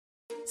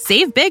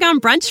Save big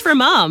on brunch for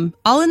mom,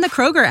 all in the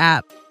Kroger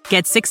app.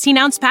 Get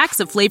 16-ounce packs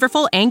of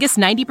flavorful Angus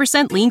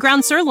 90% lean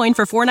ground sirloin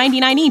for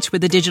 $4.99 each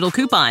with a digital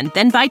coupon.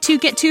 Then buy 2,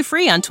 get 2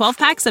 free on 12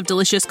 packs of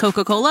delicious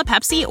Coca-Cola,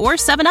 Pepsi, or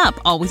 7-Up,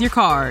 all with your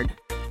card.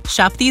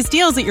 Shop these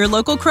deals at your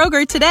local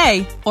Kroger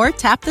today, or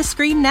tap the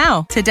screen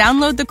now to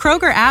download the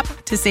Kroger app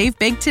to save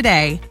big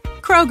today.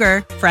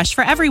 Kroger, fresh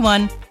for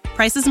everyone.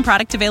 Prices and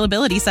product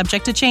availability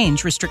subject to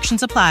change.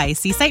 Restrictions apply.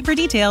 See site for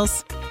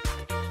details.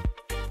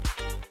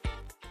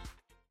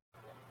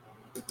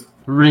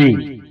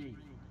 3,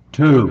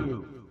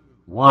 2,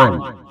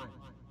 1.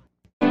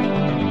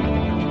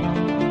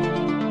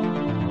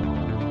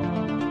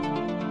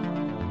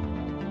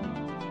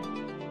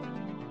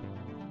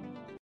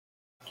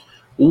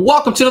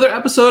 Welcome to another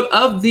episode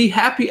of the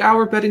Happy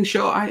Hour Betting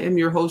Show. I am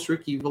your host,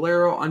 Ricky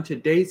Valero. On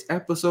today's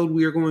episode,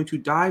 we are going to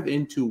dive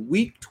into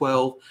Week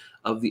 12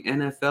 of the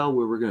NFL,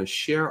 where we're going to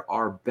share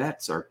our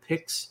bets, our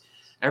picks,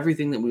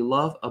 everything that we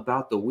love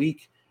about the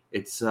week.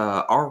 It's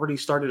already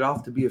started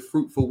off to be a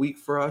fruitful week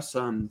for us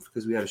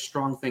because we had a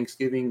strong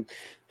Thanksgiving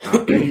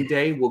betting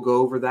day. We'll go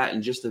over that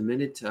in just a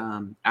minute.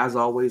 As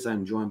always,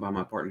 I'm joined by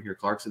my partner here,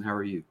 Clarkson. How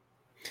are you?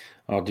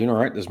 Oh, doing all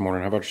right this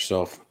morning. How about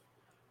yourself?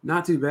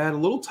 Not too bad. A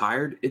little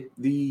tired.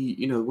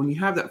 When you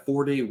have that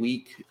 4-day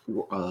week,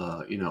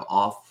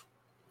 off,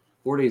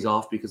 4 days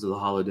off because of the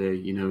holiday.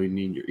 You're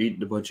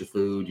eating a bunch of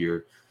food.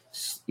 You're,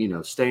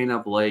 staying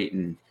up late,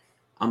 and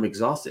I'm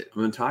exhausted.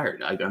 I'm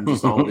tired. I'm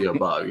just all the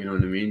above. You know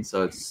what I mean?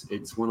 So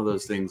it's one of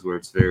those things where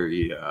it's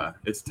very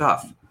it's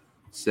tough.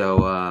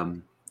 So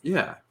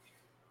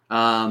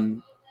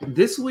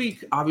this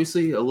week,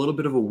 obviously, a little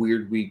bit of a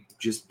weird week,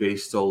 just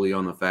based solely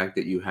on the fact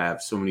that you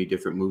have so many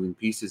different moving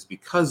pieces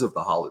because of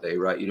the holiday,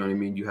 right? You know what I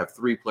mean? You have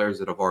 3 players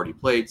that have already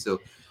played, so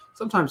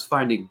sometimes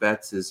finding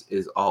bets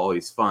is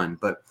always fun.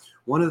 But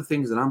one of the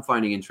things that I'm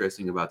finding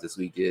interesting about this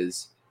week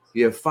is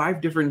you have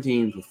 5 different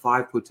teams with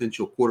 5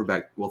 potential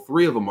quarterback. Well,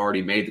 3 of them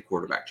already made the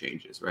quarterback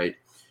changes, right?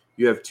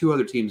 You have 2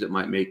 other teams that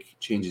might make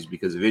changes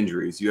because of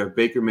injuries. You have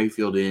Baker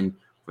Mayfield in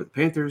for the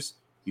Panthers.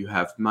 You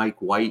have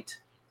Mike White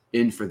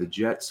in for the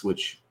Jets,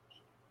 which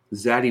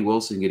Zaddy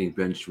Wilson getting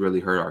benched really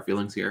hurt our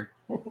feelings here.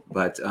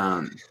 But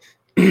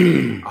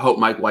I hope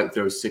Mike White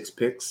throws 6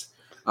 picks.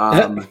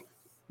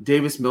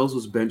 Davis Mills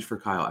was benched for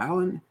Kyle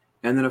Allen.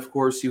 And then, of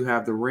course, you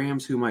have the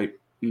Rams who might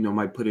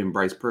put in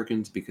Bryce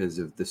Perkins because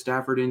of the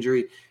Stafford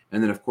injury.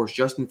 And then, of course,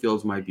 Justin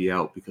Fields might be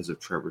out because of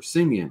Trevor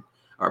Siemian,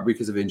 or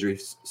because of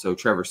injuries. So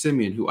Trevor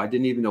Siemian, who I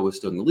didn't even know was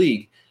still in the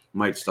league,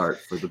 might start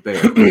for the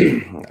Bears.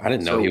 I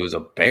didn't know he was a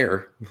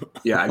Bear.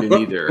 Yeah, I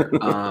didn't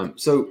either.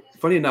 So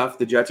funny enough,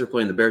 the Jets are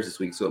playing the Bears this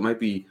week, so it might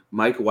be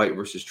Mike White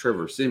versus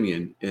Trevor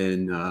Siemian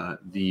in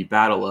the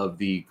battle of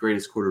the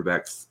greatest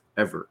quarterbacks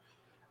ever.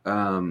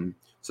 So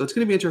it's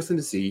going to be interesting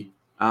to see.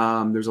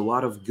 There's a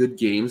lot of good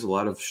games, a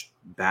lot of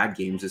bad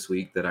games this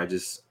week that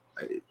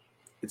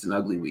it's an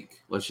ugly week.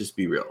 Let's just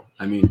be real.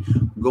 I mean,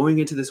 going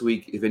into this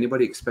week, if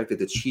anybody expected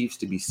the Chiefs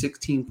to be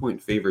 16-point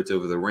favorites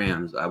over the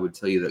Rams, I would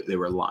tell you that they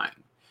were lying,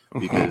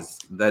 because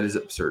that is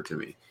absurd to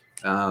me.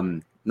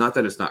 Not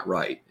that it's not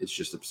right. It's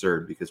just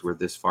absurd because we're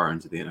this far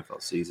into the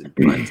NFL season.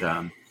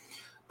 But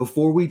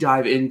before we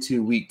dive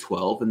into Week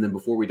 12, and then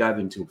before we dive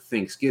into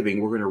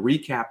Thanksgiving, we're going to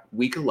recap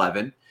Week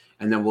 11,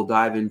 and then we'll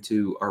dive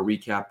into our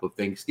recap of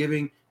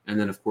Thanksgiving, and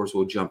then, of course,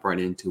 we'll jump right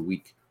into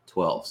Week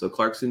 12. So,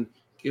 Clarkson,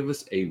 give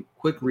us a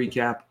quick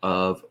recap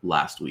of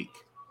last week.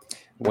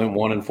 Went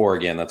 1-4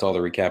 again. That's all the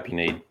recap you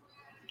need.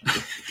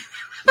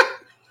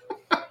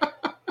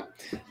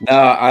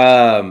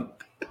 No,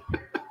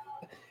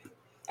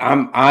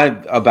 I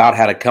about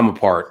had to come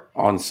apart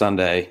on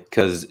Sunday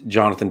because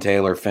Jonathan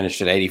Taylor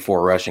finished at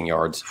 84 rushing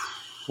yards,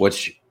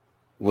 which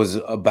was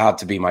about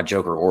to be my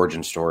Joker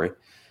origin story.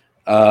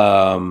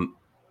 The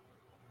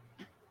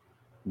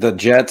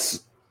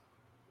Jets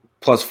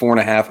plus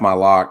 4.5, my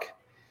lock,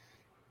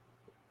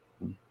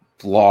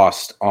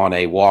 lost on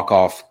a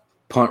walk-off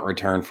punt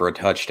return for a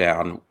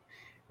touchdown,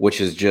 which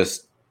is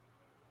just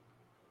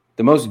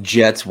the most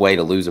Jets way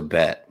to lose a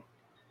bet.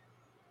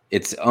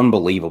 It's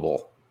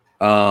unbelievable.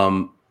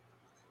 Steelers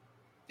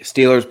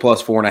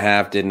plus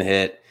 4.5 didn't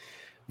hit.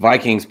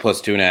 Vikings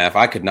plus 2.5.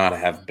 I could not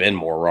have been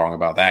more wrong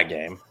about that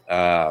game.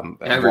 I think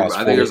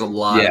there's a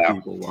lot of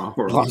people wrong.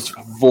 Lost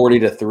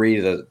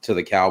 40-3 to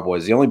the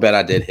Cowboys. The only bet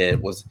I did hit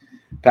was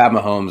Pat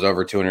Mahomes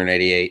over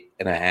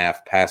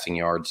 288.5 passing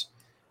yards,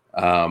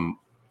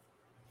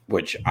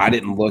 which I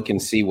didn't look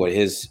and see what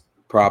his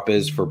prop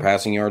is for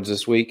passing yards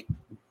this week,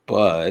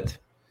 but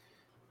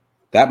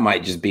that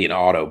might just be an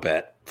auto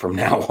bet from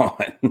now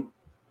on.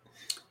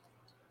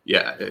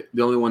 Yeah,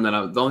 the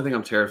only thing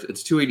I'm terrified.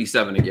 It's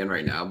 287 again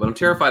right now, but I'm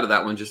terrified of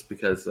that one just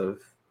because of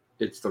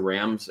it's the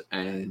Rams,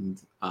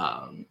 and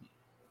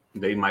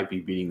they might be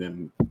beating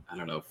them,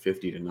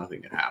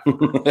 50-0 at half. So,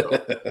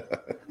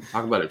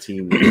 talk about a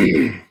team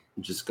that's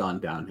just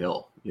gone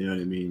downhill. You know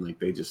what I mean? Like,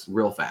 they just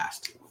real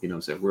fast.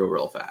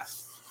 Real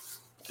fast.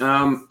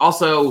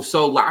 Also,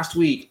 so last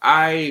week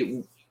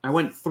I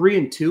went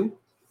 3-2.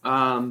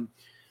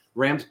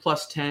 Rams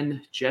plus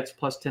 10, Jets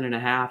plus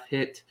 10.5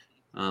 hit.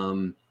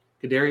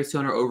 Kadarius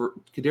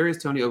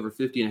Toney over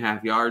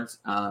 50.5 yards.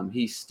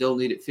 He still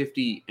needed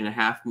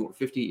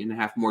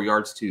 50.5 more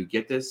yards to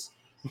get this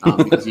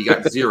because he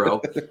got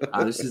 0.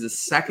 This is the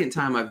second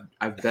time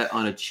I've bet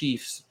on a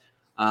Chiefs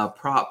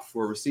prop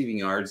for receiving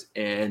yards,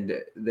 and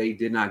they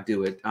did not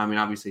do it. I mean,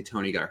 obviously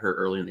Toney got hurt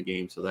early in the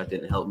game, so that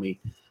didn't help me.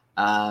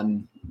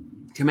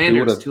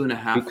 Commanders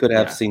 2.5. You could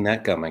have seen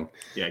that coming.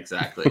 Yeah,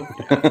 exactly.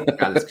 Yeah.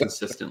 God is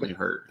consistently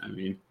hurt. I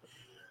mean,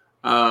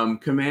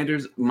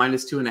 Commanders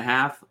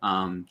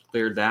 -2.5.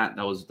 Cleared that.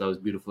 That was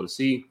beautiful to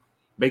see.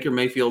 Baker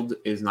Mayfield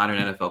is not an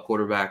NFL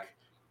quarterback.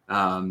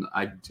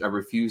 I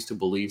refuse to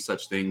believe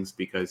such things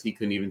because he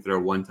couldn't even throw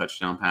one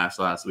touchdown pass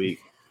last week.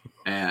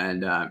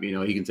 And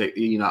he can take.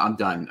 I'm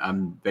done.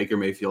 I'm Baker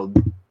Mayfield.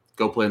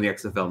 Go play in the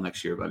XFL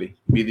next year, buddy.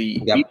 Be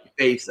the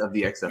face of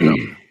the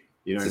XFL.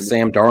 It's the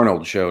Sam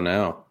Darnold show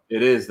now.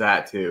 It is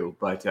that too,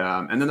 but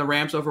and then the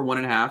Rams over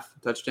 1.5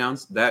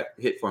 touchdowns that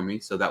hit for me,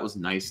 so that was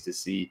nice to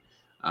see.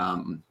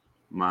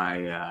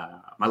 My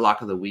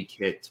lock of the week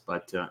hit,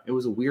 but it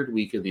was a weird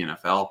week in the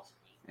NFL,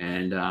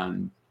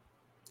 and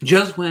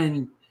just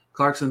when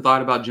Clarkson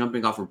thought about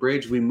jumping off a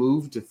bridge, we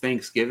moved to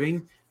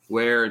Thanksgiving,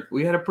 where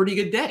we had a pretty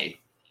good day.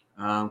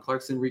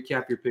 Clarkson,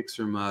 recap your picks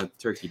from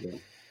Turkey Day.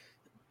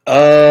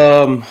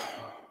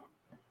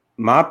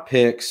 My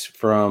picks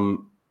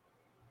from.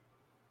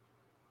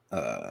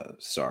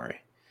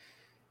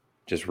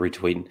 Just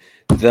retweeting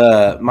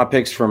my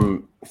picks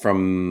from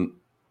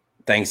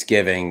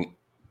Thanksgiving.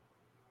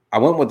 I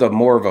went with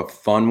more of a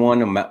fun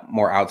one, a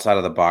more outside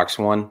of the box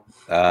one.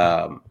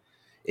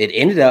 It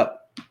ended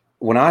up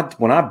when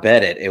I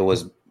bet it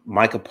was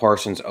Micah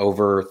Parsons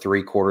over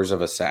 3/4 of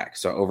a sack,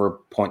 so over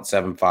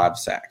 0.75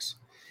 sacks.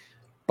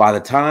 By the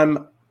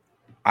time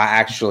I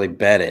actually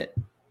bet it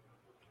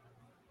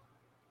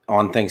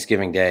on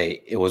Thanksgiving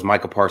Day, it was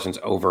Micah Parsons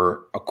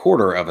over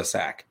 1/4 of a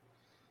sack.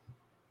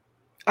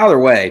 Either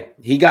way,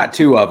 he got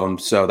 2 of them,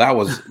 so that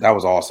was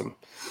awesome.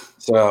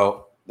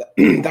 So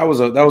that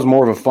was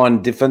more of a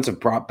fun defensive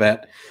prop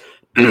bet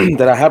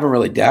that I haven't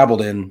really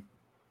dabbled in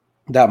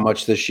that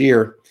much this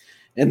year.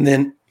 And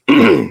then,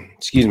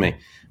 excuse me,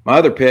 my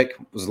other pick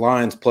was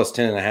Lions plus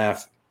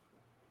 10.5.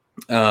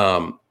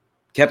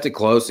 Kept it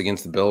close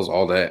against the Bills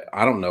all day.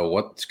 I don't know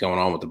what's going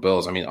on with the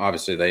Bills. I mean,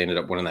 obviously they ended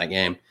up winning that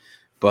game,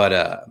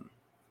 but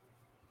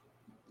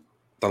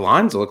the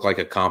Lions look like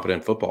a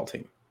competent football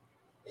team.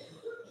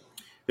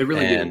 They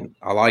really do.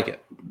 I like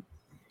it.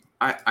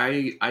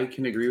 I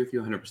can agree with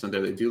you 100%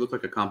 there. They do look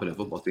like a competent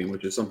football team,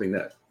 which is something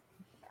that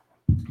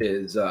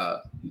is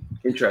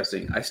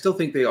interesting. I still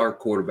think they are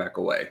quarterback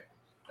away.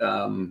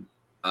 I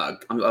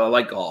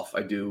like Goff.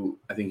 I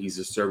think he's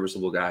a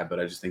serviceable guy, but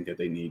I just think that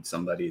they need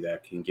somebody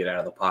that can get out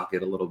of the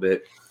pocket a little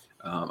bit.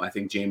 I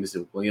think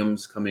Jameson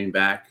Williams coming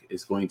back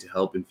is going to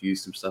help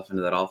infuse some stuff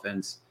into that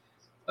offense.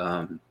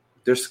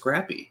 They're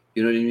scrappy,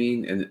 you know what I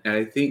mean? And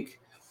I think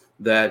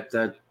that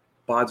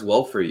bodes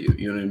well for you,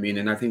 you know what I mean?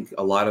 And I think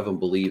a lot of them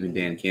believe in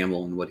Dan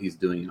Campbell and what he's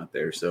doing out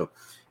there. So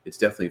it's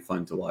definitely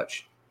fun to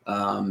watch.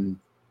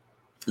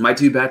 My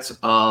 2 bets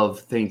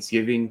of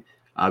Thanksgiving,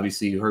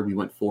 obviously you heard we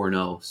went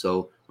 4-0.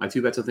 So my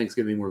 2 bets of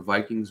Thanksgiving were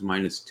Vikings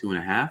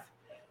 -2.5.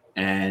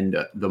 And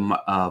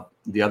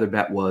the other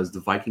bet was the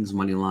Vikings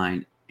money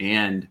line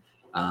and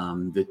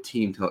the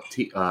team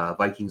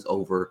Vikings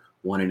over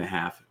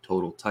 1.5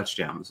 total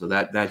touchdowns. So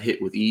that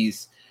hit with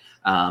ease.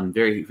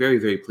 Very, very,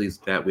 very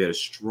pleased with that. We had a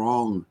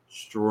strong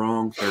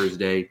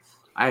Thursday.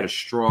 I had a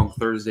strong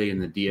Thursday in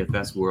the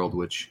DFS world,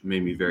 which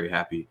made me very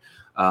happy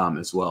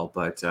as well.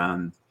 But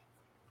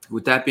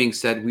with that being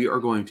said, we are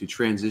going to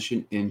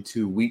transition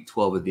into week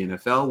 12 of the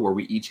NFL, where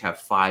we each have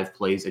 5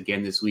 plays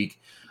again this week.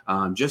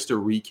 Just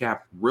to recap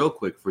real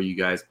quick for you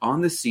guys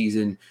on the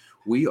season,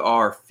 we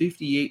are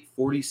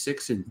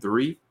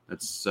 58-46-3.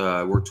 That's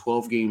we're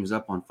 12 games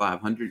up on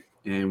 500,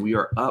 and we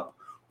are up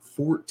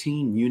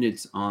 14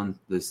 units on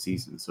this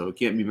season. So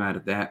can't be mad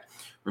at that.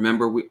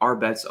 Remember, our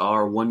bets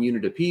are 1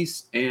 unit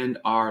apiece, and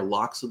our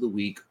locks of the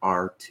week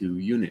are 2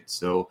 units.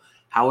 So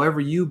however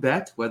you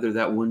bet, whether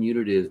that 1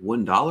 unit is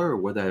 $1 or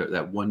whether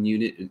that 1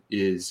 unit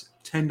is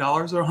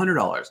 $10 or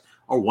 $100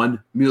 or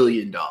 $1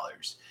 million,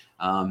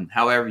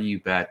 however you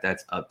bet,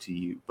 that's up to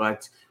you.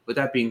 But with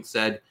that being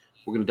said,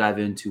 we're going to dive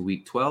into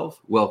week 12.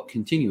 Well,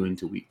 continue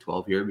into week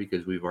 12 here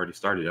because we've already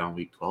started on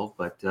week 12.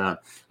 But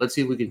let's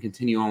see if we can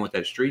continue on with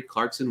that streak.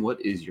 Clarkson,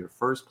 what is your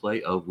first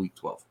play of week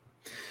 12?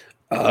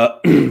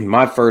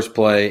 My first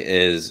play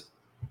is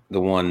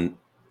the one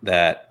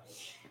that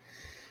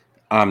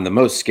I'm the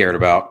most scared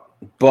about.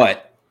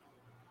 But,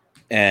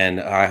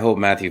 and I hope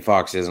Matthew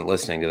Fox isn't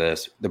listening to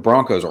this, the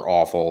Broncos are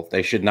awful.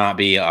 They should not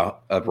be a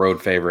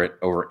road favorite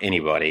over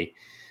anybody.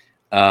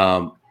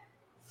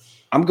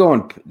 I'm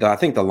going. I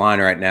think the line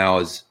right now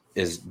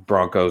is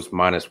Broncos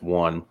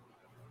 -1,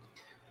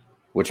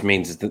 which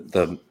means that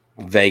the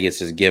Vegas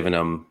is giving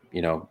them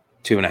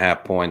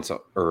 2.5 points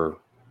or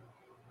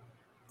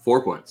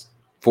 4 points.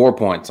 4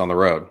 points on the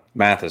road.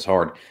 Math is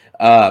hard.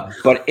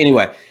 But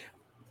anyway,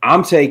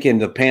 I'm taking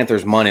the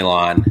Panthers money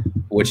line,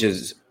 which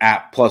is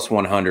at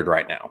 +100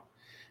 right now.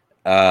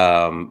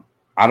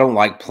 I don't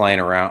like playing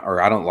around,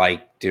 or I don't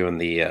like doing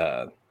the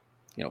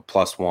 +1,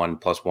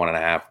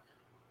 +1.5,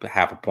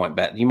 half a point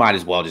bet. You might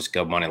as well just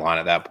go money line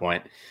at that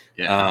point.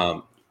 Yeah.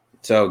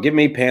 So give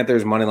me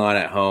Panthers money line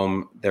at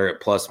home. They're at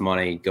plus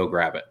money. Go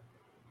grab it.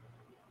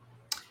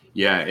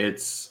 Yeah,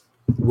 it's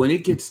when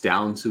it gets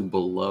down to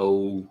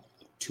below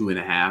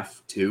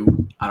 2.5,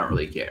 2. I don't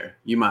really care.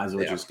 You might as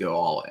well just go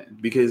all in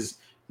because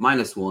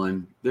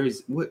 -1.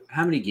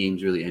 How many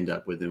games really end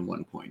up within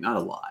 1 point? Not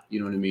a lot. You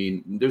know what I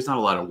mean? There's not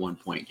a lot of 1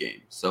 point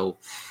games. So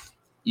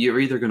you're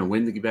either going to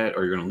win the bet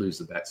or you're going to lose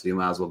the bet. So you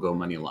might as well go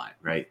money line,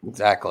 right?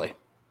 Exactly.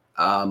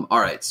 All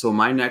right. So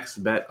my next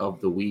bet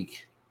of the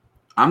week,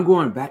 I'm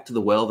going back to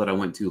the well that I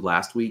went to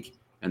last week,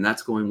 and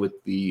that's going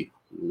with the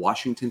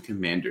Washington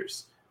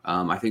Commanders.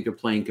 I think they're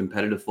playing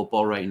competitive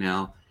football right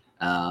now.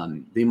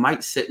 They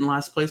might sit in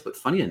last place, but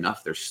funny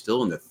enough, they're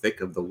still in the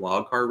thick of the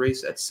wild card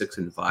race at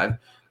 6-5.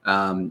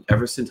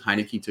 Ever since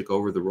Heineke took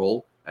over the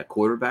role at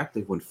quarterback,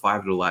 they've won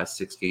 5 of the last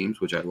 6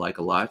 games, which I like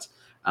a lot.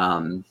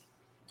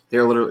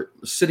 They're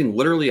sitting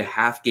a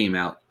half game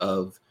out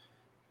of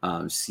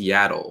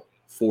Seattle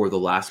for the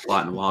last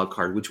spot in the wild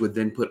card, which would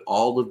then put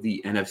all of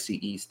the NFC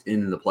East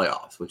in the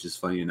playoffs, which is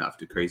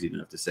crazy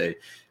enough to say,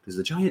 because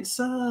the Giants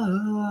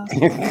suck.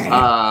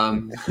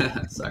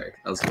 Sorry,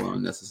 that was a little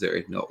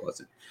unnecessary. No, it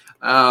wasn't.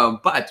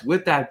 But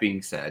with that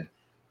being said,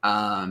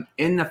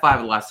 in the 5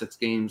 of the last 6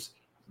 games,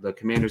 the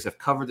Commanders have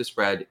covered the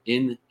spread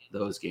in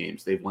those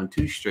games. They've won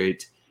 2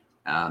 straight.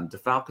 The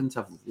Falcons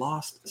have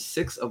lost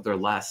 6 of their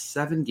last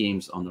 7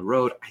 games on the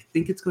road. I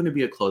think it's going to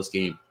be a close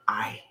game.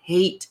 I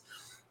hate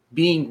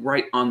being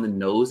right on the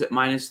nose at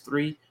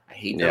 -3. I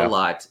hate that a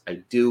lot.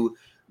 I do.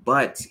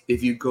 But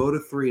if you go to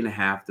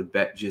 3.5, the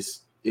bet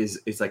just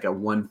it's like a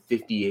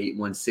 158,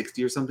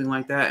 160 or something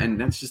like that. And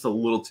that's just a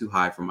little too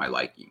high for my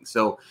liking.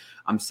 So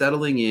I'm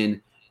settling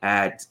in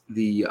at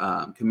the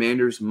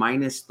Commanders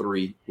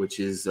 -3, which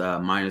is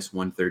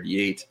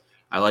 -138.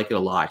 I like it a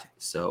lot.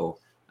 So,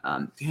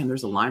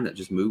 there's a line that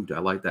just moved. I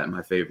like that in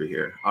my favor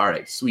here. All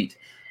right, sweet.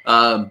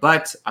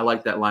 But I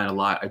like that line a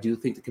lot. I do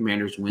think the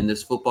Commanders win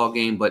this football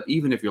game, but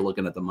even if you're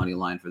looking at the money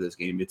line for this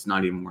game, it's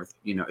not even worth,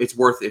 it's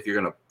worth if you're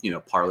going to,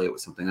 parlay it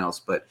with something else,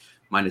 but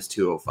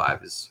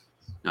 -205 is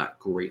not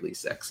greatly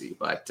sexy,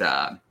 but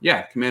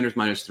Commanders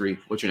 -3.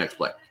 What's your next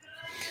play?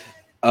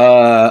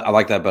 I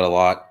like that bet a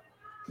lot.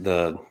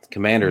 The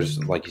Commanders,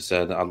 like you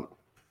said,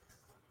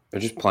 they're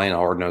just playing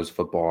hard-nosed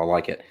football. I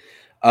like it.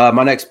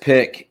 My next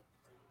pick,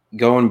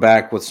 going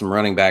back with some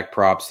running back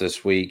props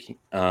this week.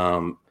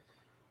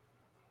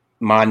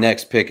 My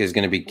next pick is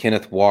going to be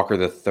Kenneth Walker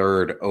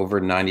III over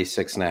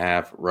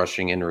 96.5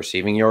 rushing and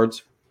receiving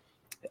yards.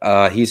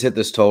 He's hit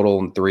this total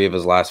in 3 of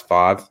his last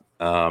 5.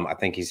 I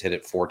think he's hit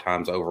it 4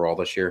 times overall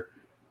this year.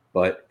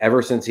 But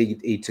ever since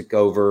he took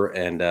over,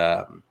 and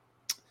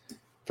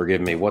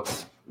forgive me,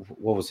 what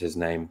was his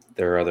name?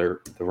 The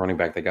running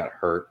back that got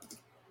hurt.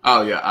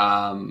 Oh yeah,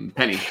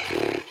 Penny.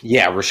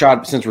 Yeah,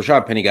 Since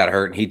Rashad Penny got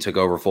hurt and he took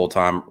over full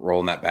time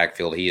role in that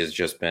backfield,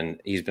 he's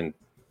been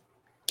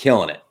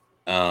killing it.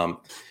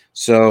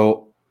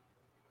 So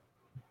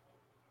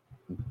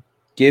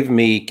give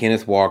me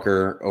Kenneth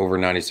Walker over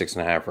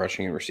 96.5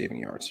 rushing and receiving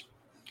yards.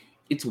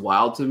 It's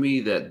wild to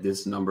me that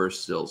this number is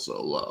still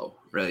so low,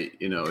 right?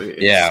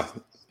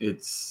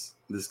 It's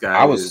this guy.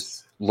 I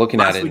was looking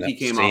at it. Last week he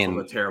came off of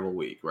a terrible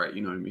week, right?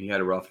 You know what I mean? He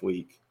had a rough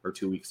week, or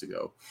 2 weeks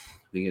ago.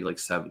 I think he had like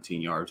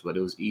 17 yards, but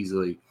it was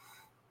easily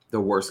the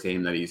worst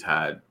game that he's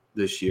had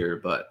this year.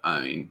 But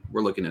I mean,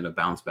 we're looking at a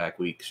bounce back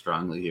week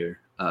strongly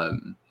here.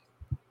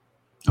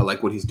 I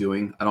like what he's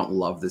doing. I don't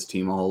love this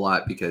team a whole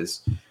lot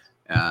because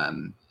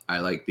I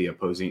like the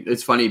opposing.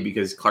 It's funny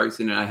because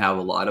Clarkson and I have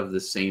a lot of the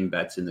same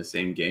bets in the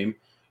same game,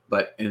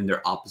 and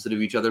they're opposite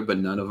of each other, but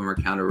none of them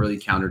are really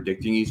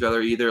contradicting each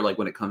other either. Like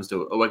when it comes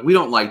to, we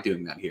don't like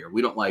doing that here.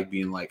 We don't like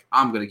being like,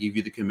 I'm going to give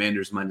you the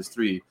Commanders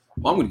 -3.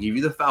 Well, I'm going to give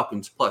you the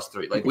Falcons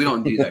 +3. Like we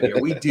don't do that here.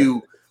 We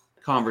do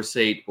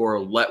conversate or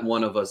let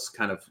one of us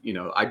kind of,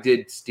 I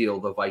did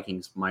steal the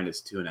Vikings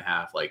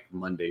 -2.5 like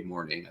Monday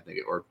morning, I think,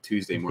 or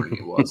Tuesday morning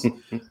it was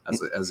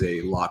as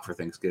a lock for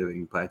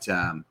Thanksgiving. But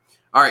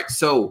all right.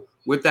 So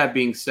with that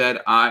being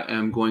said, I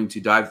am going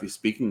to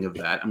speaking of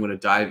that, I'm going to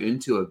dive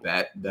into a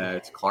bet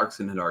that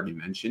Clarkson had already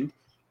mentioned,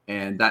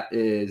 and that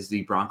is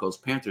the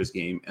Broncos-Panthers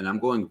game. And I'm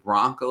going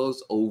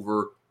Broncos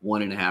over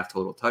 1.5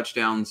 total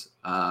touchdowns.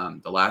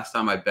 The last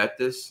time I bet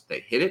this,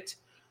 they hit it.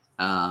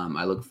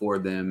 I look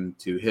forward to them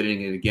to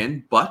hitting it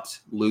again, but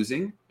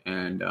losing,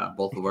 and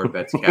both of our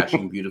bets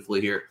cashing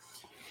beautifully here.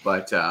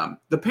 But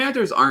the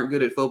Panthers aren't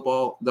good at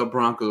football. The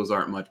Broncos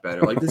aren't much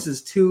better. Like, this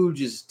is 2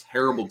 just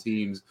terrible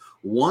teams.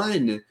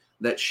 One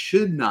that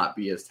should not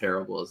be as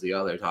terrible as the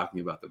other, talking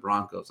about the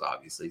Broncos,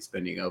 obviously,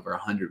 spending over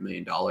 $100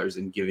 million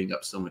and giving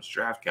up so much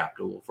draft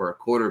capital for a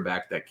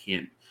quarterback that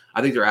can't.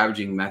 I think they're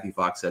averaging, Matthew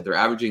Fox said, they're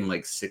averaging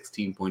like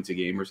 16 points a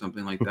game or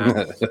something like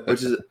that,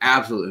 which is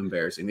absolutely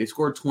embarrassing. They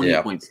scored 20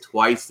 points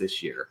twice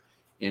this year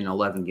in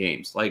 11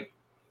 games. Like,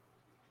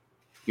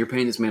 you're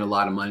paying this man a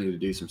lot of money to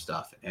do some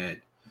stuff,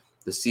 and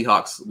the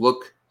Seahawks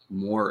look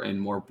more and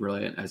more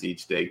brilliant as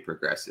each day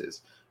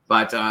progresses.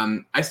 But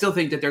I still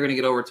think that they're going to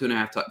get over 2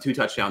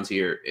 touchdowns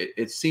here.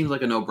 It seems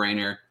like a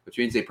no-brainer, which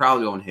means they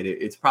probably won't hit it.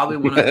 It's probably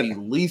one of the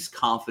least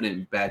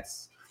confident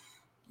bets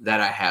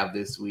that I have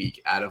this week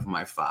out of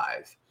my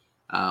 5,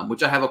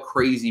 which I have a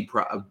crazy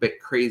prop bet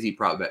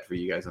for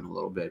you guys in a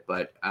little bit.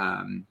 But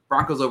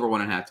Broncos over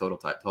 1.5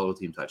 total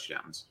team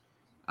touchdowns.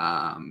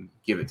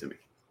 Give it to me.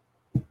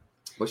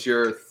 What's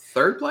your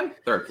third play?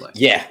 Third play.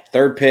 Yeah,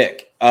 third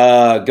pick.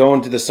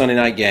 Going to the Sunday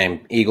night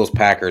game,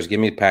 Eagles-Packers. Give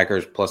me the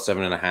Packers plus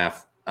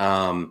 7.5.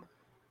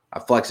 I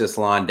flex this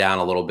line down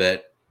a little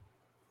bit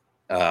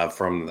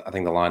from, I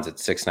think the line's at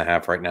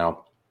 6.5 right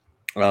now.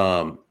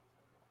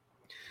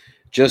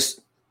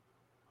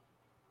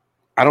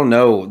 I don't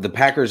know. The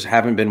Packers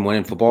haven't been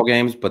winning football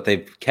games, but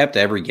they've kept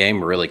every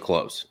game really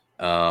close.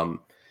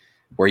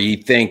 Where you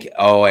think,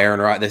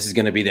 this is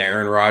going to be the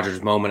Aaron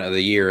Rodgers moment of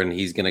the year, and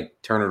he's going to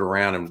turn it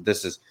around, and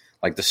this is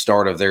like the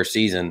start of their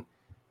season,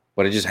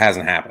 but it just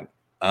hasn't happened.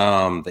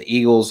 The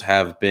Eagles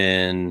have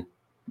been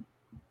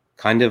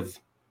kind of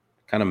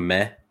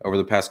meh over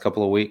the past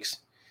couple of weeks.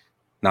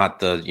 Not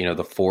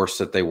the force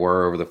that they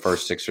were over the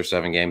first 6 or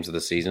 7 games of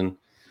the season.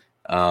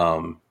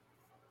 I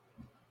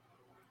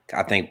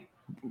think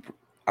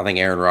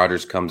Aaron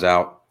Rodgers comes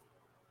out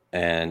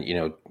and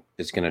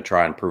is going to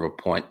try and prove a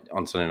point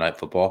on Sunday Night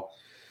Football.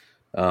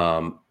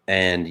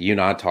 And you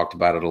and I talked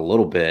about it a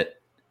little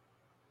bit.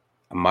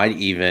 I might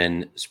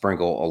even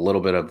sprinkle a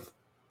little bit of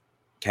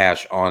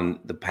cash on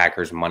the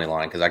Packers money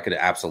line because I could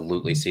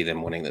absolutely see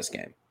them winning this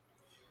game.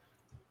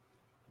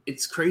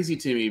 It's crazy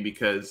to me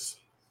because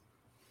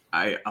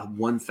I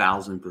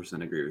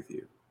 1,000% agree with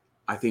you.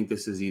 I think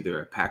this is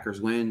either a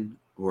Packers win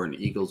or an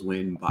Eagles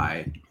win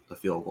by a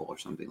field goal or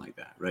something like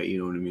that, right? You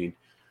know what I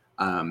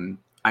mean?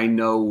 I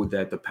know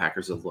that the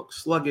Packers have looked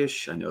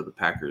sluggish. I know the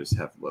Packers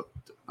have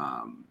looked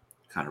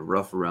kind of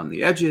rough around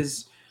the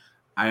edges.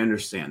 I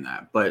understand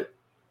that. But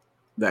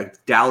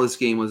that Dallas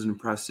game was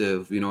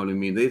impressive. You know what I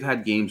mean? They've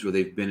had games where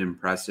they've been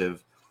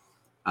impressive.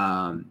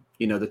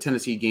 The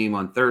Tennessee game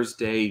on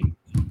Thursday,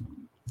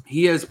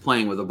 he is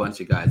playing with a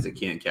bunch of guys that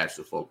can't catch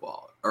the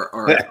football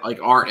or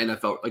like our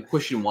NFL, like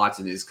Christian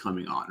Watson is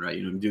coming on,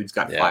 right? Dude's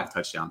got 5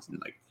 touchdowns in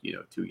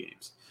 2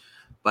 games,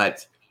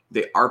 but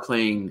they are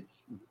playing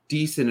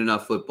decent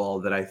enough football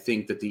that I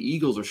think that the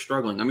Eagles are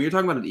struggling. I mean, you're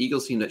talking about an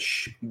Eagles team that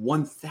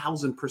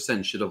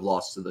 1,000% should have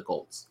lost to the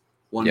Colts.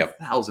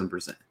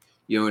 1,000%.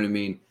 You know what I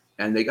mean?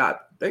 And they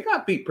got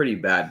beat pretty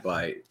bad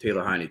by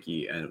Taylor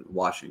Heineke and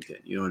Washington.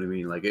 You know what I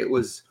mean? Like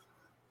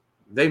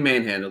they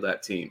manhandled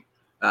that team.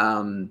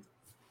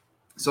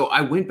 So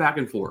I went back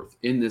and forth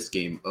in this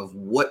game of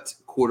what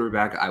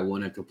quarterback I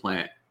wanted to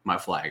plant my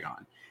flag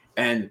on.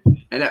 And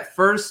at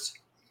first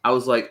I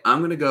was like,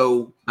 I'm gonna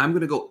go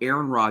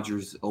Aaron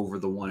Rodgers over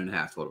the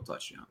 1.5 total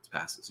touchdowns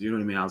passes. You know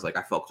what I mean? I was like,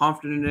 I felt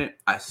confident in it.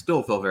 I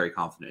still feel very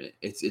confident in it.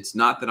 It's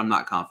not that I'm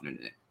not confident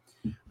in it.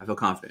 I feel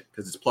confident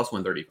because it's plus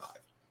 135.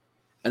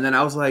 And then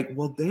I was like,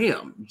 well,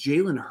 damn,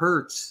 Jalen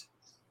Hurts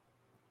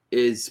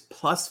is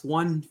plus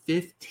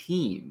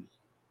 115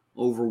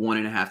 over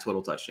 1.5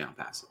 total touchdown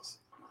passes.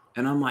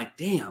 And I'm like,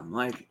 damn,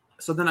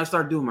 so then I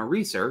started doing my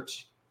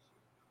research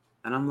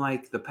and I'm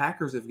like, the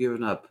Packers have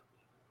given up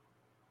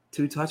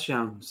 2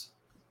 touchdowns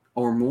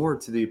or more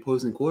to the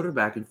opposing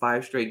quarterback in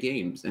 5 straight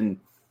games. And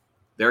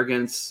they're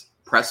against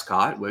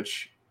Prescott,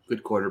 which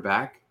good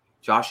quarterback,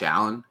 Josh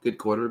Allen, good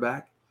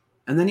quarterback.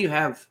 And then you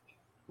have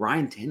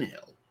Ryan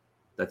Tannehill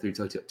that threw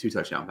 2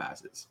 touchdown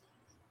passes.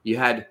 You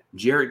had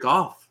Jared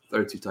Goff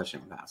throw 2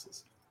 touchdown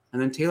passes.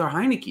 And then Taylor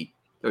Heineke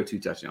throw 2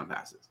 touchdown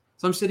passes.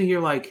 So I'm sitting here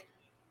like,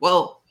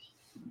 well,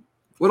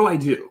 what do I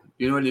do?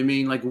 You know what I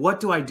mean? Like, what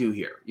do I do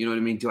here? You know what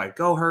I mean? Do I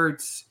go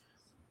Hurts?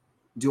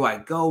 Do I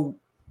go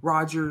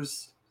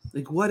Rodgers?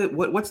 Like,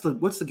 what's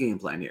the game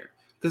plan here?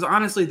 Because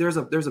honestly, there's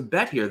a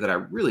bet here that I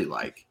really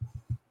like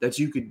that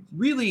you could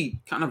really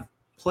kind of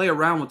play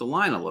around with the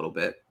line a little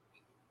bit.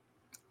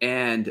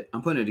 And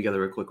I'm putting it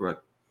together real quick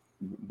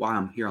while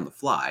I'm here on the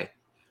fly,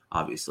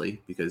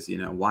 obviously, because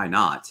why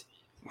not?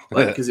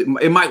 But because it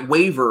might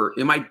waver,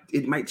 it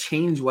might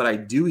change what I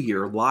do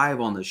here live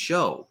on the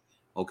show.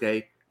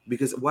 Okay.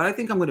 Because what I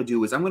think I'm going to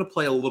do is I'm going to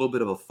play a little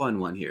bit of a fun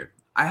one here.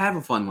 I have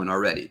a fun one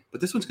already,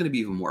 but this one's going to be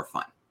even more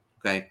fun.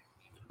 Okay.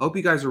 I hope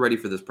you guys are ready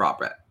for this prop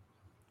bet.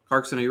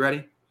 Clarkson, are you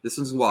ready? This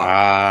one's wild.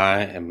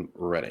 I am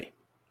ready.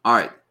 All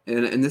right.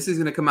 And this is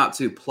going to come out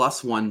to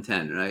plus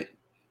 110, right?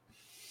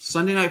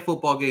 Sunday Night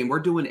Football game. We're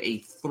doing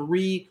a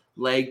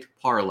 3-legged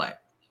parlay.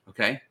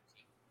 Okay.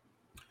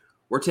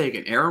 We're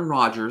taking Aaron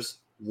Rodgers,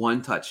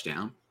 1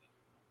 touchdown.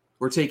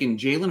 We're taking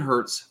Jalen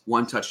Hurts,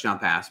 1 touchdown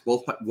pass,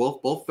 both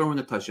throwing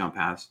the touchdown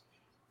pass.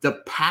 The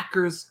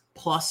Packers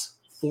plus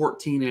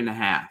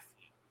 14.5,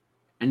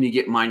 and you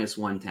get minus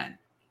 110.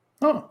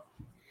 Oh.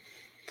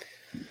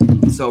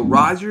 So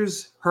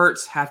Rodgers,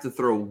 Hurts have to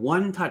throw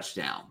 1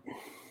 touchdown.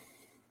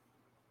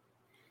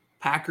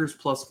 Packers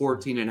plus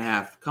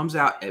 14.5 comes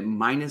out at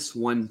minus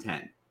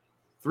 110.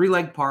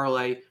 3-leg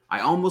parlay.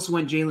 I almost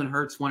went Jalen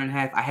Hurts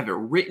 1.5. I have it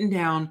written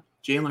down.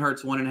 Jalen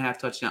Hurts 1.5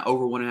 touchdown,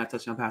 over 1.5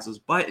 touchdown passes.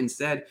 But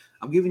instead,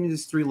 I'm giving you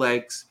these 3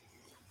 legs.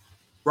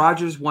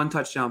 Rodgers, 1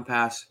 touchdown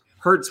pass.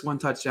 Hurts 1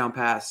 touchdown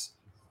pass.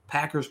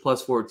 Packers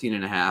plus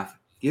 14.5.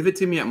 Give it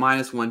to me at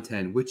minus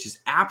 110, which is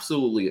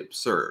absolutely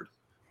absurd,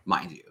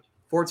 mind you.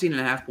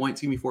 14.5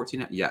 points. Give me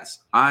 14. Yes,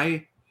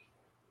 I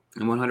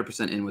am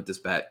 100% in with this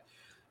bet.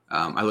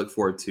 I look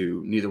forward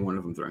to neither one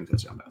of them throwing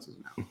touchdown passes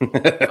now.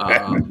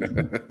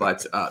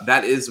 But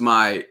that is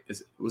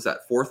was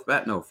that fourth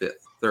bet? No,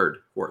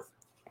 fourth.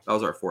 That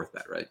was our fourth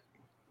bet, right?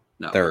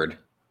 No. Third.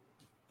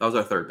 That was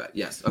our third bet.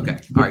 Yes. Okay.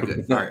 All right,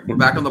 good. All right. We're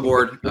back on the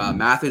board.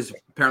 Math is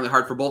apparently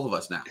hard for both of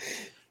us now.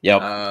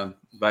 Yep.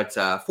 But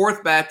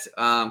fourth bet,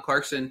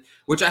 Clarkson,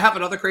 which I have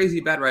another crazy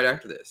bet right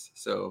after this.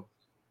 So,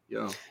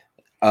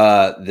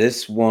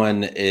 this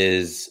one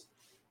is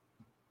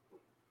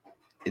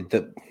all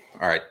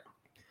right.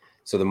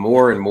 So the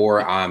more and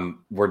more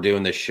we're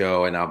doing this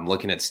show and I'm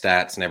looking at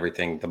stats and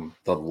everything,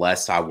 the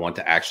less I want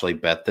to actually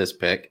bet this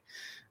pick.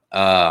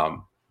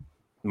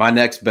 My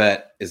next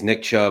bet is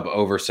Nick Chubb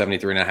over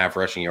 73.5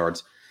 rushing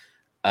yards.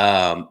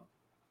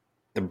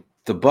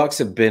 The Bucs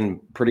have been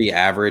pretty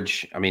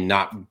average. I mean,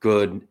 not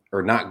good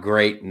or not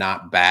great,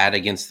 not bad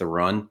against the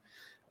run.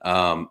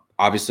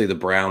 Obviously the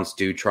Browns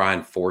do try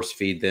and force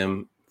feed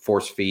him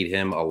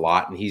a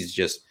lot. And he's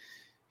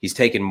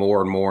taken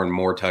more and more and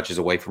more touches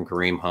away from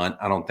Kareem Hunt.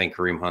 I don't think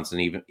Kareem Hunt's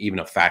even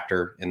a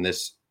factor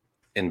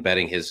in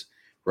betting his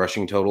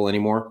rushing total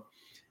anymore.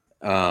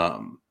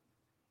 But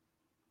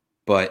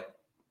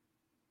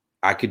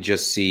I could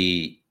just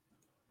see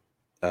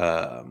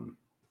Tom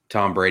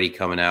Brady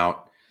coming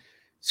out,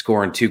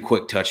 scoring 2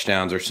 quick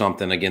touchdowns or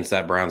something against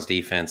that Browns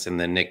defense, and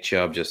then Nick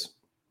Chubb just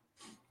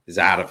is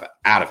out of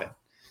it.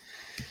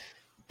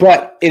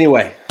 But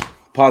anyway,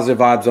 positive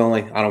vibes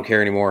only. I don't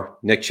care anymore.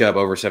 Nick Chubb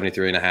over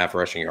 73.5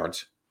 rushing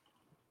yards.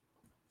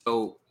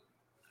 So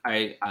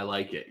I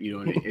like it.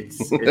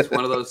 It's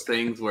one of those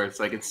things where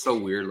it's like it's so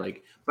weird.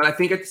 Like, but I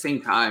think at the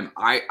same time,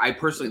 I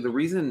personally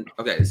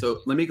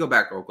so let me go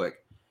back real quick.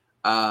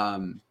 I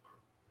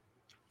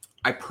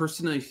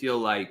personally feel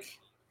like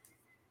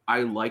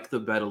I like the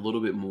bet a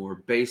little bit more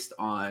based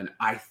on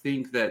I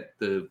think that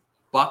the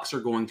Bucs are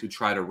going to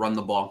try to run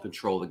the ball and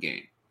control the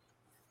game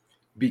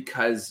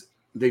because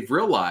they've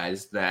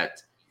realized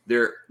that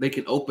they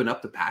can open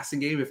up the passing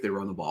game if they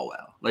run the ball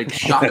well. Like,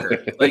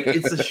 shocker. Like,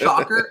 it's a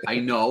shocker. I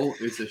know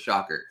it's a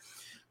shocker.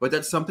 But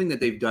that's something that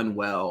they've done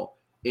well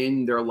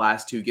in their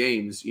last 2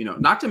 games.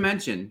 Not to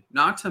mention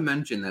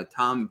that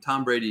Tom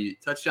Brady,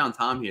 touchdown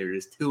Tom here,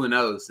 is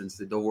 2-0 since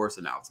the divorce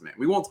announcement.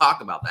 We won't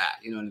talk about that.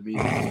 You know what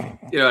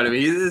I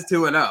mean? He is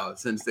 2-0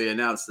 since they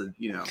announced that,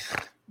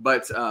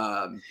 But,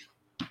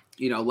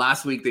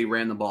 last week they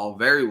ran the ball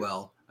very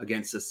well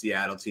against the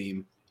Seattle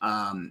team.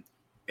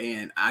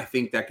 And I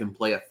think that can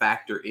play a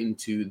factor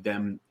into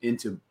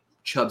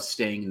Chubb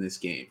staying in this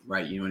game,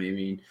 right? You know what I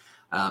mean?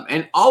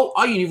 And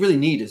all you really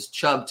need is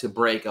Chubb to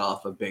break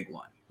off a big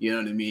one. You know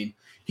what I mean?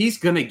 He's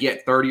going to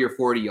get 30 or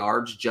 40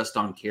 yards just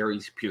on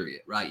carries,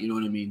 period, right? You know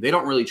what I mean? They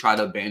don't really try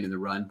to abandon the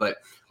run, but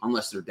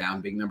unless they're down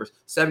big numbers.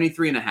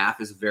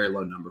 73.5 is a very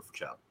low number for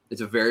Chubb.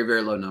 It's a very,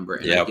 very low number.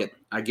 And yep.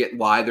 I get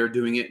why they're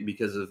doing it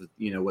because of,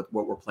 what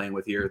we're playing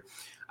with here.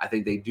 I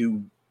think they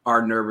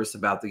are nervous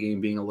about the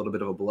game being a little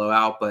bit of a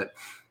blowout, but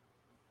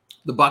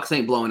the Bucs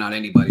ain't blowing out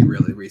anybody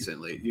really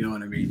recently. You know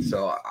what I mean?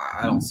 So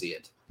I don't see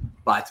it.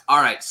 But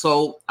all right,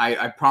 so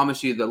I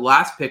promise you the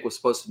last pick was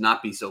supposed to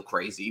not be so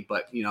crazy,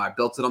 but I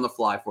built it on the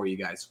fly for you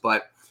guys.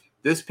 But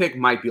this pick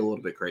might be a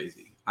little bit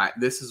crazy.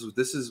 This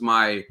is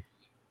my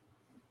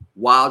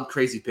wild,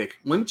 crazy pick.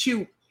 Once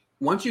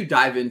you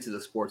dive into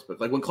the sports book,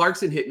 like when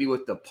Clarkson hit me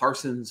with the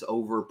Parsons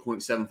over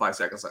 0.75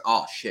 seconds, like,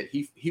 oh shit,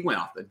 he went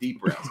off the deep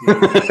rails.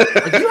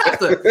 Like, you have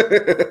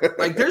to,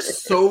 like,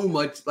 there's so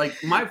much. Like,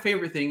 my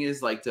favorite thing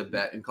is like to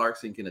bet, and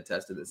Clarkson can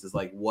attest to this, is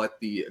like what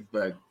the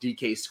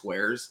DK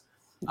squares.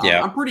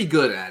 Yeah, I'm pretty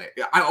good at it.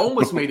 I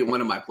almost made it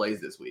one of my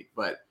plays this week,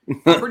 but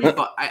I'm pretty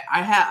fun.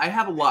 I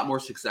have a lot more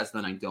success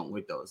than I don't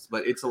with those,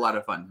 but it's a lot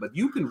of fun. But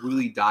you can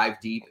really dive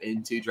deep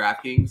into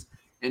DraftKings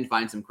and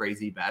find some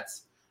crazy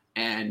bets.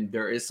 And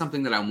there is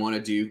something that I want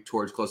to do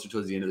closer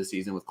towards the end of the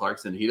season with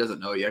Clarkson. He doesn't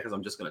know yet because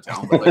I'm just going to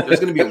tell him. But like,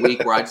 there's going to be a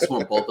week where I just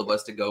want both of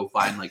us to go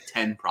find like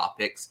 10 prop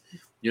picks,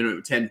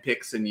 10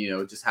 picks, and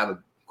just have a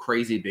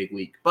crazy big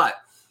week. But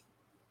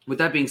with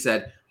that being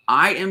said,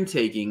 I am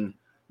taking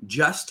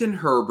Justin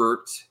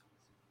Herbert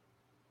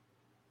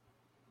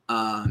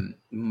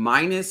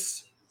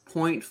minus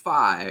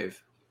 0.5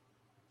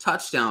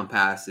 touchdown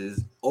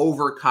passes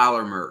over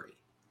Kyler Murray.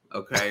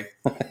 Okay.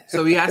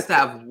 So he has to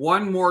have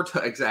one more.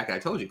 Exactly. I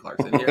told you,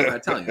 Clarkson. Yeah,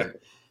 I'm telling you.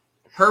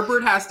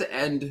 Herbert has to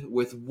end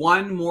with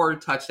one more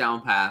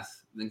touchdown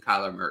pass than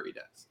Kyler Murray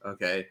does.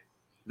 Okay.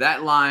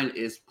 That line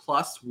is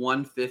plus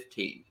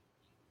 115.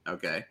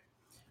 Okay.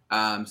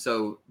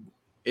 So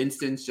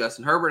instance,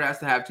 Justin Herbert has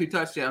to have 2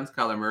 touchdowns.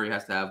 Kyler Murray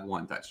has to have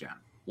 1 touchdown.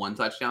 1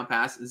 touchdown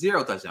pass,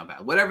 0 touchdown pass.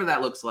 Whatever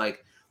that looks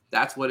like,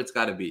 that's what it's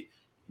got to be.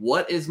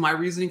 What is my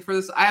reasoning for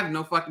this? I have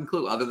no fucking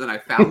clue other than I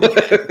found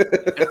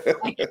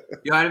it.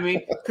 You know what I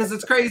mean? Because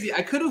it's crazy.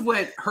 I could have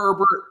went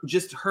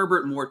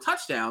Herbert more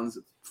touchdowns,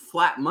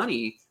 flat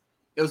money,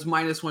 it was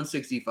minus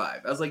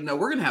 165. I was like, no,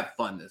 we're gonna have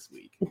fun this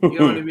week. You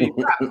know what I mean?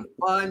 We're having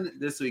fun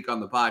this week on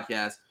the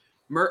podcast.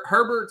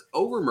 Herbert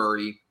over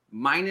Murray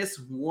minus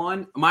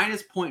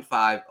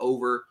 0.5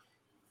 over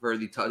for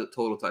the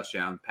total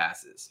touchdown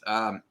passes.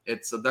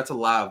 That's a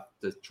lot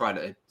to try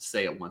to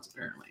say at once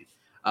apparently.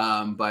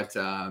 I'm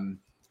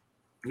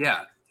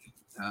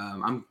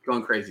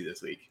going crazy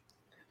this week.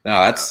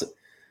 No,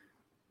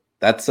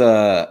 that's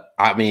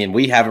I mean,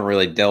 we haven't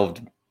really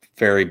delved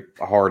very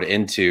hard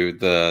into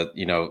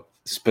the,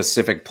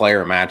 specific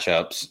player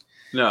matchups.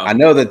 No, I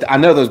know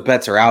those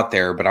bets are out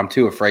there, but I'm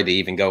too afraid to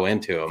even go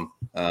into them.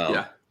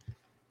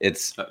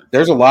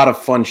 There's a lot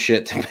of fun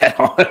shit to bet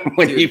on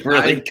when you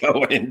really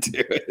go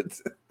into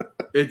it.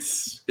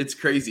 It's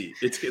crazy.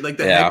 It's like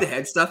the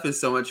head-to-head stuff is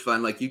so much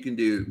fun. Like you can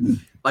do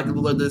like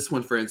this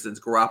one, for instance,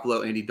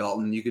 Garoppolo, Andy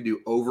Dalton. You could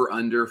do over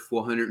under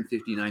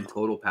 459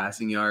 total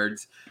passing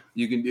yards.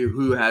 You can do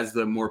who has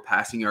the more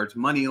passing yards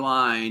money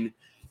line.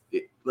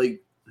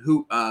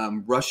 Who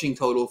rushing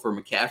total for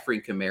McCaffrey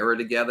and Kamara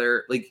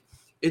together. Like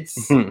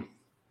it's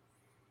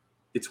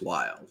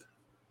wild.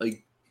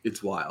 Like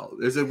it's wild.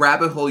 There's a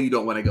rabbit hole you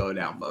don't want to go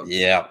down, folks.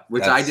 Yeah.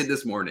 Which I did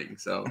this morning.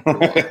 So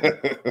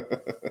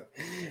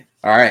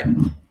all right.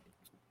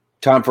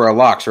 Time for our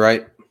locks,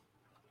 right?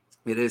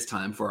 It is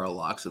time for our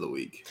locks of the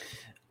week.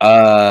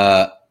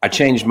 I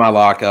changed my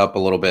lock up a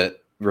little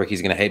bit.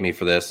 Ricky's gonna hate me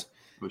for this.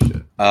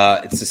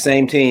 It's the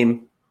same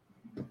team,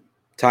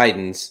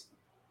 Titans,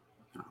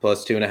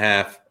 plus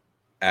 2.5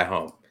 at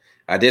home.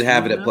 I did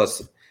have it at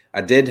plus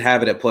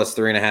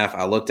 3.5.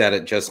 I looked at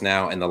it just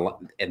now, and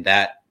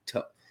that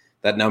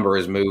number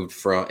has moved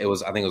from I think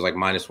it was like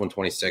minus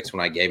 126 when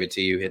I gave it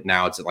to you.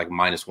 Now it's at like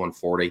minus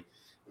 140.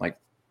 Like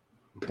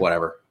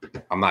whatever.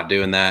 I'm not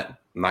doing that.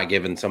 I'm not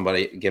giving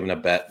a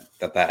bet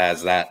that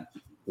has that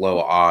low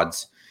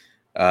odds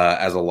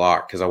as a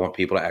lock because I want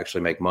people to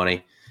actually make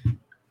money.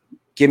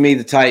 Give me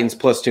the Titans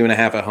plus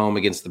 2.5 at home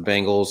against the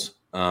Bengals.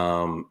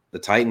 The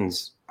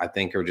Titans, I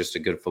think, are just a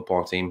good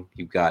football team.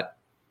 You've got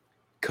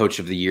Coach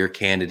of the Year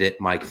candidate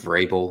Mike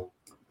Vrabel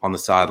on the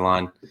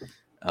sideline.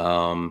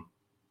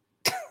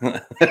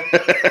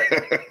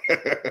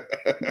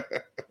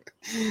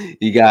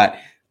 You got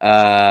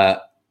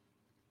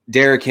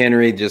Derrick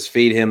Henry, just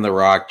feed him the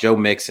rock. Joe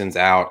Mixon's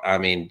out. I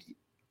mean,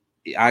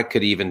 I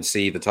could even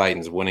see the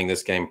Titans winning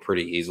this game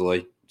pretty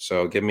easily.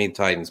 So give me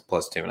Titans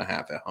plus 2.5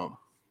 at home.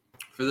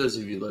 For those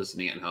of you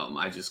listening at home,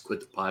 I just quit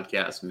the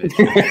podcast mid.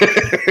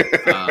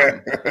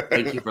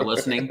 Thank you for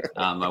listening.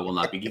 I will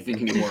not be giving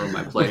any more of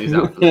my plays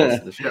out for the rest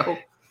of the show.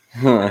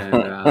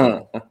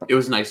 And, it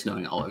was nice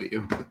knowing all of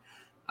you.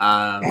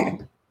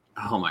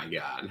 Oh my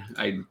God.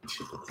 I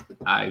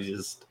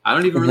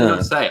don't even really know what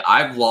to say.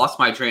 I've lost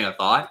my train of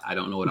thought. I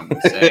don't know what I'm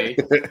going to say.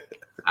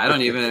 I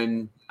don't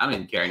even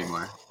care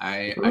anymore.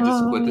 I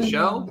just quit the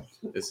show.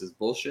 This is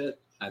bullshit.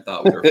 I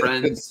thought we were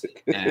friends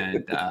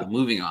and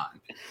moving on.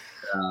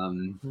 Oh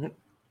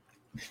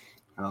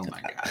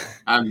my God.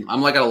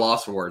 I'm like at a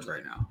loss for words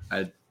right now.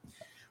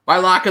 My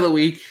lock of the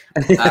week.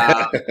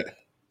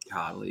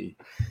 Golly.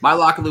 My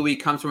lock of the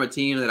week comes from a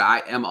team that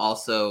I am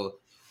also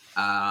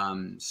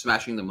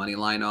smashing the money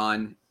line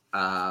on.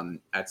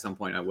 At some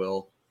point I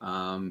will.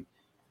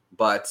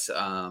 But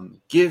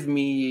give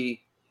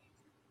me,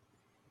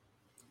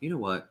 you know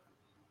what?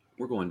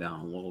 We're going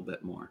down a little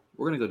bit more.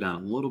 We're going to go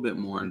down a little bit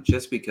more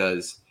just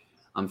because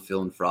I'm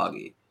feeling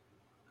froggy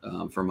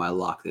for my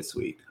lock this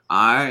week.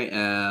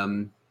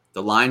 The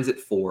line's at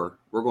 4.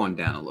 We're going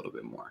down a little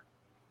bit more.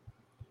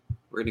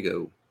 We're going to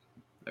go,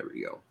 there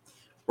we go.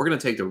 We're going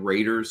to take the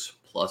Raiders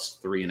plus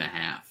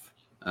 3.5.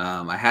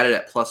 I had it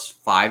at plus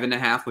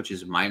 5.5, which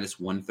is minus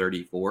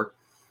 134.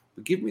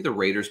 But give me the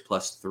Raiders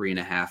plus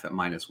 3.5 at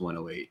minus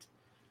 108.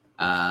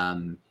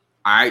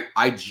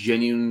 I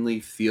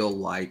genuinely feel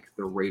like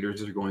the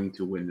Raiders are going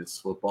to win this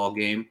football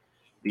game.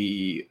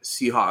 The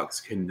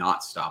Seahawks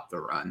cannot stop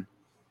the run.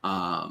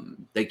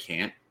 They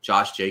can't.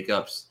 Josh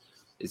Jacobs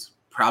is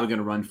probably going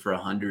to run for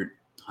 100,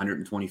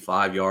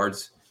 125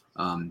 yards.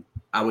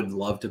 I would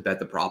love to bet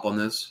the prop on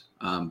this,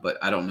 but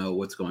I don't know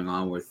what's going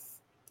on with,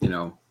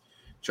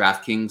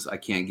 DraftKings. I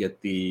can't get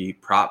the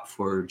prop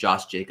for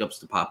Josh Jacobs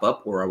to pop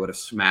up, or I would have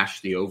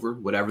smashed the over,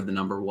 whatever the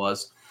number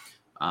was.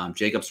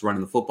 Jacobs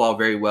running the football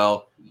very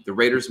well. The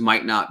Raiders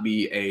might not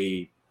be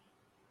a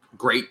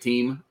great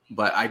team,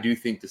 but I do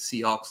think the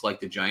Seahawks, like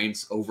the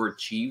Giants,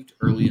 overachieved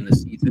early in the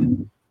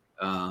season.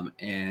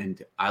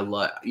 And I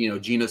love,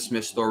 Geno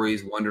Smith's story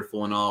is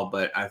wonderful and all,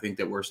 but I think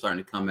that we're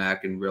starting to come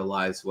back and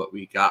realize what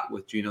we got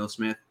with Geno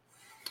Smith.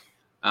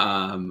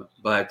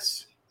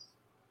 But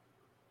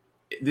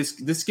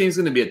this game's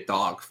going to be a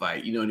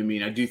dogfight. You know what I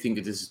mean? I do think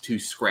that this is two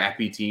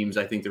scrappy teams.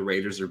 I think the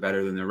Raiders are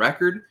better than their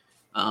record,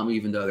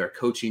 even though their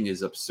coaching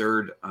is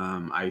absurd.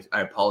 I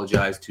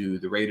apologize to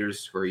the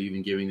Raiders for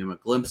even giving them a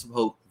glimpse of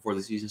hope before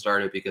the season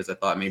started, because I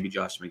thought maybe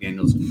Josh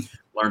McDaniels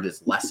learned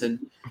his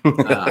lesson.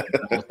 I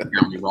was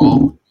apparently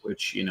wrong,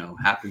 which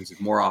happens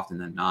more often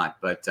than not.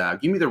 But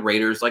give me the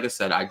Raiders. Like I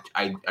said,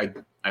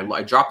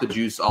 I dropped the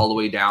juice all the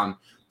way down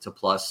to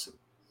plus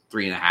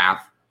 3.5,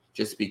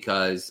 just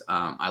because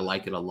I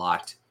like it a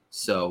lot.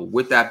 So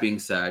with that being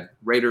said,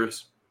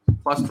 Raiders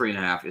plus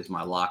 3.5 is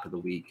my lock of the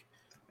week.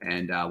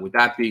 And with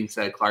that being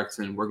said,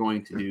 Clarkson, we're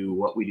going to do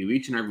what we do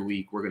each and every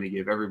week. We're going to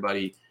give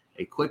everybody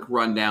a quick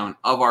rundown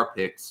of our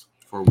picks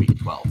for week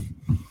 12.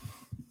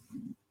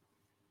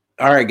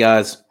 All right,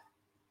 guys.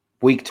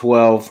 Week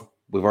 12,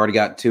 we've already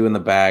got 2 in the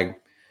bag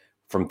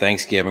from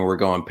Thanksgiving. We're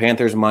going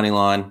Panthers money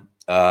line.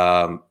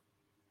 I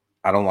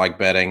don't like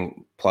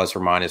betting plus or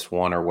minus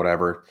 1 or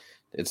whatever.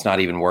 It's not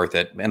even worth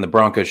it. And the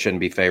Broncos shouldn't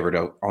be favored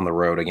on the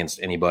road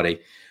against anybody.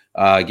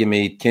 Give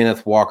me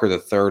Kenneth Walker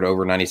III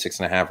over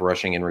 96.5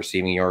 rushing and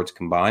receiving yards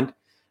combined.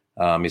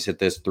 He's hit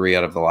this 3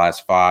 out of the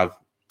last 5.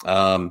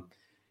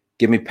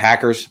 Give me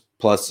Packers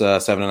plus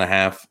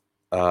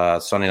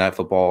 7.5 Sunday Night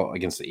Football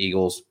against the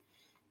Eagles.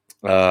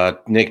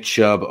 Nick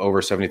Chubb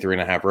over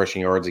 73.5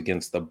 rushing yards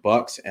against the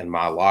Bucks, and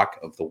my lock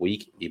of the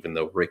week, even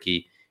though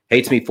Ricky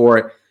hates me for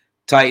it,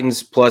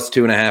 Titans plus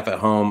 2.5 at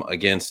home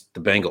against the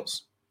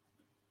Bengals.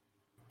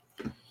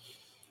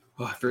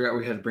 Oh, I forgot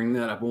we had to bring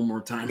that up one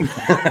more time.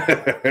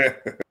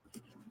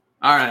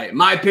 All right,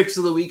 my picks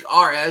of the week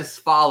are as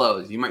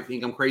follows. You might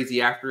think I'm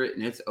crazy after it,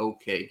 and it's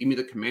okay. Give me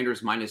the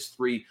Commanders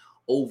 -3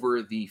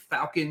 over the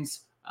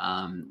Falcons.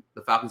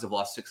 The Falcons have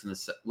lost 6 of the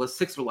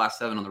last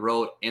 7 on the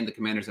road, and the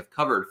Commanders have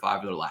covered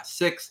 5 of their last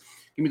 6.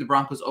 Give me the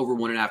Broncos over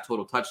 1.5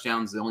 total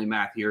touchdowns. The only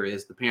math here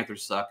is the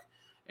Panthers suck,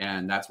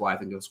 and that's why I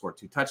think they'll score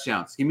 2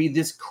 touchdowns. Give me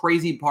this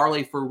crazy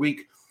parlay for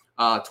week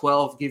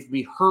 12. Give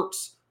me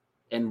Hurts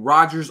and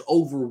Rodgers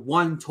over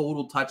 1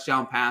 total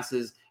touchdown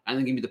passes, and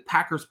then give me the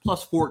Packers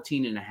plus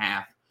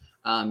 14.5.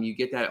 You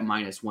get that at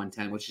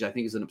 -110, which I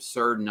think is an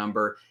absurd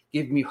number.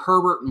 Give me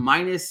Herbert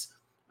minus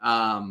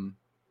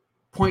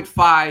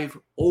 0.5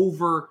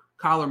 over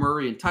Kyler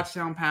Murray in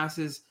touchdown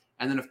passes.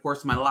 And then, of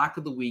course, my lock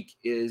of the week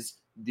is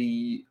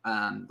the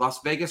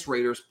Las Vegas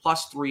Raiders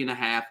plus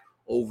 3.5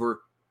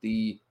 over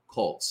the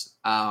Colts.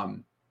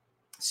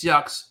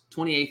 Seahawks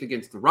 28th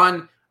against the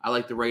run. I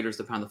like the Raiders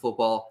to pound the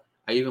football.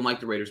 I even like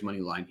the Raiders money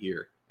line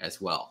here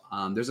as well.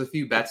 There's a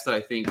few bets that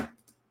I think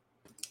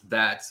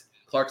that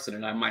Clarkson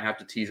and I might have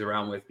to tease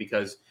around with,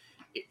 because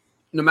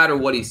no matter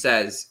what he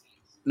says,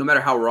 no matter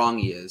how wrong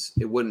he is,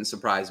 it wouldn't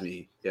surprise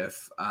me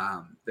if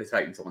the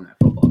Titans won that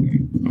football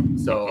game.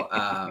 So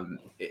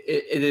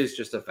it is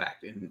just a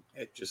fact, and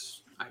I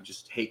just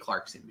hate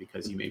Clarkson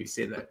because he made me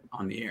say that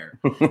on the air.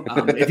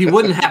 If he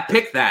wouldn't have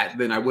picked that,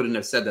 then I wouldn't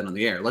have said that on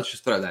the air. Let's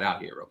just throw that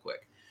out here real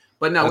quick.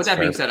 But no, with that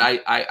being said,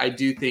 I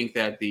do think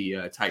that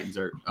the Titans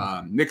are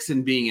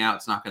Mixon being out.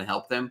 It's not going to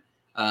help them.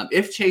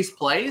 If Chase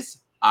plays,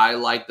 I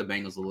like the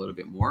Bengals a little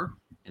bit more,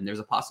 and there's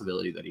a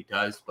possibility that he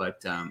does.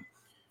 But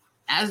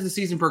as the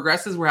season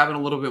progresses, we're having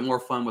a little bit more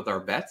fun with our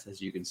bets,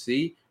 as you can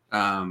see.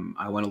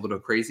 I went a little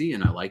crazy,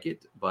 and I like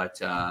it. But,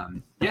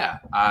 yeah,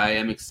 I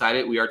am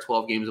excited. We are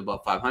 12 games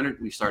above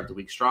 500. We started the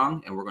week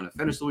strong, and we're going to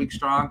finish the week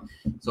strong.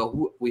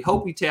 So we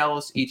hope we tail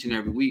us each and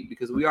every week,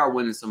 because we are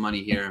winning some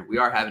money here. We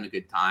are having a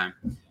good time,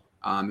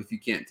 if you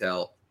can't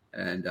tell.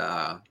 And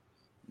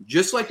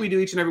just like we do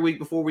each and every week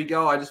before we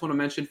go, I just want to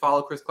mention,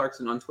 follow Chris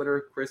Clarkson on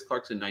Twitter, Chris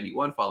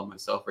Clarkson91. Follow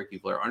myself, Ricky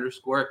Blair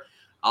 _.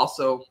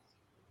 Also,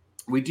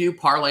 we do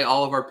parlay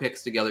all of our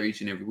picks together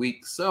each and every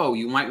week. So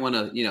you might want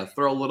to,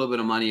 throw a little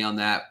bit of money on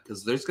that,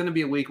 because there's going to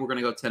be a week we're going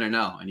to go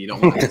 10-0, and you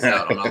don't want to miss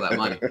out on all that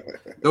money.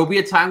 There'll be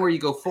a time where you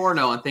go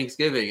 4-0 on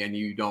Thanksgiving, and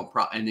you don't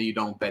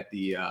bet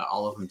the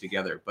all of them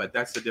together. But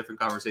that's a different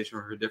conversation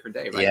for a different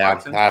day, right? Yeah,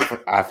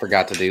 I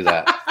forgot to do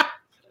that.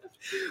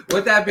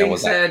 With that being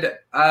said,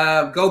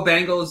 go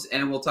Bengals,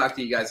 and we'll talk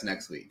to you guys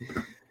next week.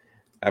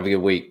 Have a good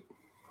week.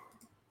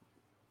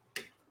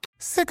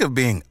 Sick of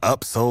being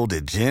upsold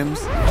at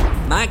gyms?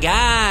 My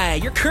guy,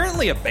 you're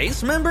currently a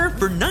base member?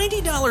 For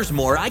 $90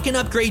 more, I can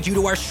upgrade you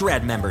to our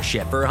Shred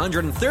membership. For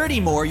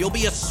 $130 more, you'll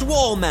be a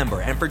Swole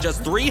member. And for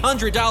just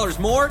 $300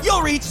 more,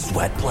 you'll reach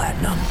Sweat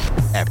Platinum.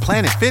 At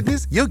Planet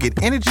Fitness, you'll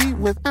get energy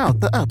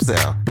without the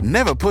upsell.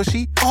 Never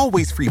pushy,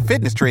 always free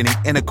fitness training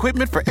and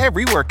equipment for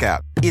every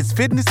workout. It's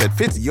fitness that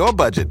fits your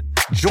budget.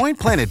 Join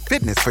Planet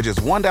Fitness for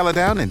just $1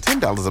 down and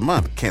 $10 a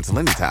month. Cancel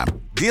anytime.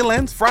 Deal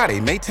ends Friday,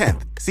 May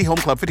 10th. See Home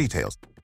Club for details.